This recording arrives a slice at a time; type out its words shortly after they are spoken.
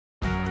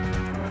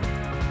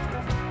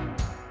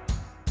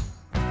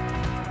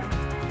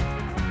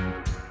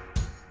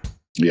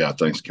Yeah,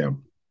 thanks,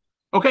 Cam.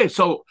 Okay,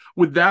 so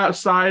with that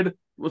aside,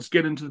 let's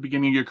get into the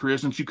beginning of your career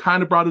since you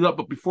kind of brought it up.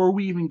 But before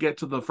we even get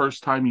to the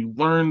first time you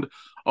learned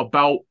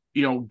about,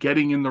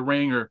 getting in the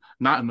ring or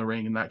not in the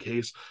ring in that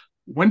case,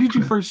 when did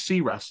you first see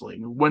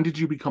wrestling? When did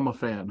you become a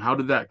fan? How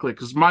did that click?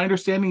 Because my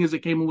understanding is it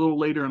came a little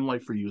later in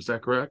life for you. Is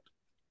that correct?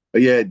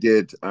 Yeah, it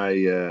did. I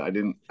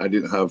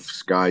didn't have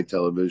Sky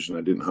Television.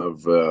 I didn't have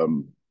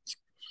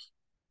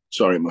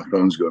sorry, my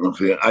phone's going off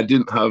here. I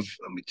didn't have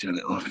let me turn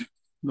it off.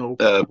 No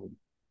Uh problem.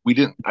 I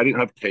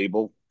didn't have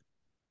cable.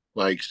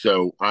 Like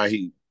so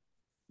I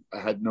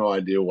had no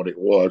idea what it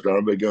was. I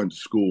remember going to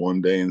school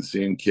one day and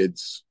seeing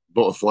kids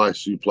butterfly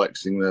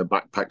suplexing their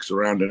backpacks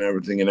around and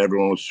everything, and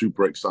everyone was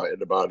super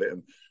excited about it.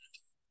 And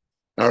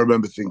I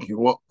remember thinking,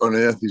 what on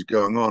earth is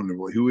going on?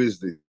 Who is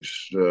this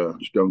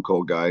Stone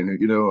Cold guy? And,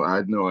 I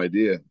had no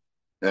idea.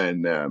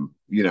 And,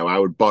 I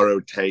would borrow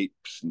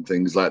tapes and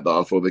things like that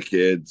off other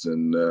kids.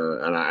 And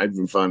I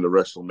even found a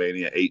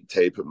WrestleMania 8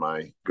 tape at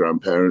my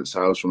grandparents'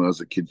 house when I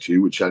was a kid,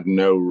 too, which had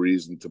no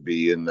reason to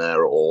be in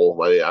there at all.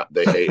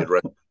 They hated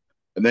wrestling.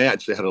 And they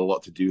actually had a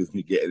lot to do with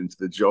me getting into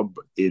the job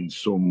in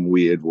some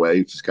weird way,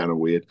 which is kind of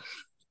weird.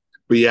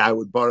 But yeah, I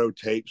would borrow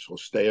tapes or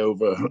stay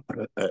over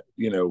at,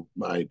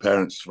 my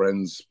parents'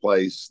 friend's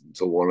place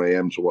until 1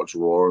 a.m. to watch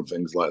Raw and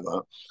things like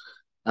that.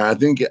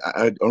 And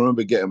I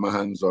remember getting my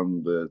hands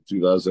on the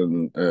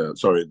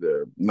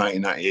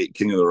 1998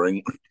 King of the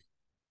Ring.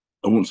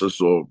 And once I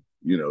saw,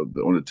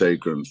 the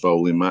Undertaker and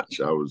Foley match,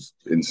 I was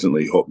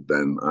instantly hooked.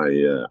 Then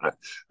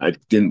I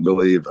couldn't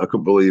believe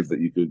that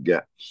you could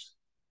get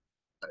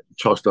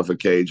tossed off a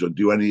cage or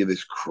do any of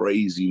this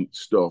crazy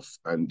stuff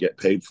and get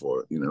paid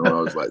for it. I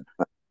was like,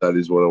 that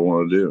is what I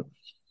want to do.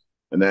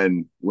 And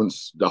then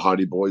once the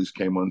Hardy Boys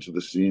came onto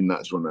the scene,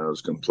 that's when I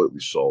was completely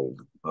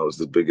sold. I was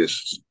the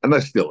biggest, and I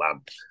still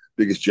am,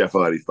 biggest Jeff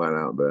Hardy fan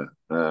out there.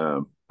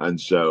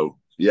 And so,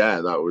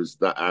 yeah, that was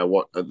that.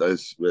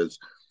 This was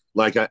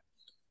like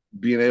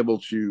being able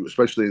to,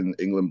 especially in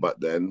England back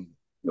then,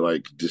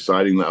 like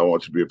deciding that I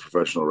wanted to be a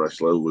professional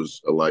wrestler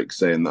was like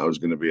saying that I was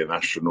going to be an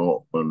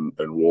astronaut and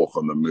walk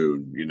on the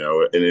moon.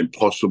 An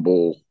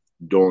impossible,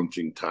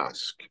 daunting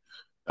task.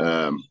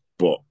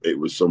 But it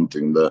was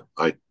something that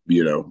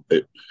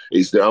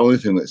it's the only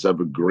thing that's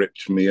ever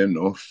gripped me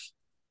enough,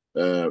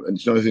 and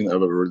it's the only thing I've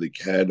ever really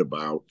cared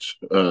about,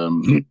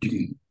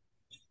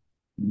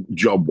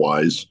 job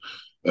wise.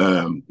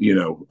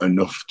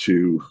 Enough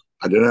to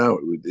I don't know.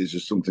 It's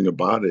just something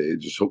about it. It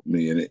just hooked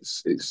me, and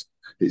it's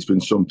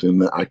been something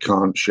that I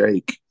can't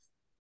shake.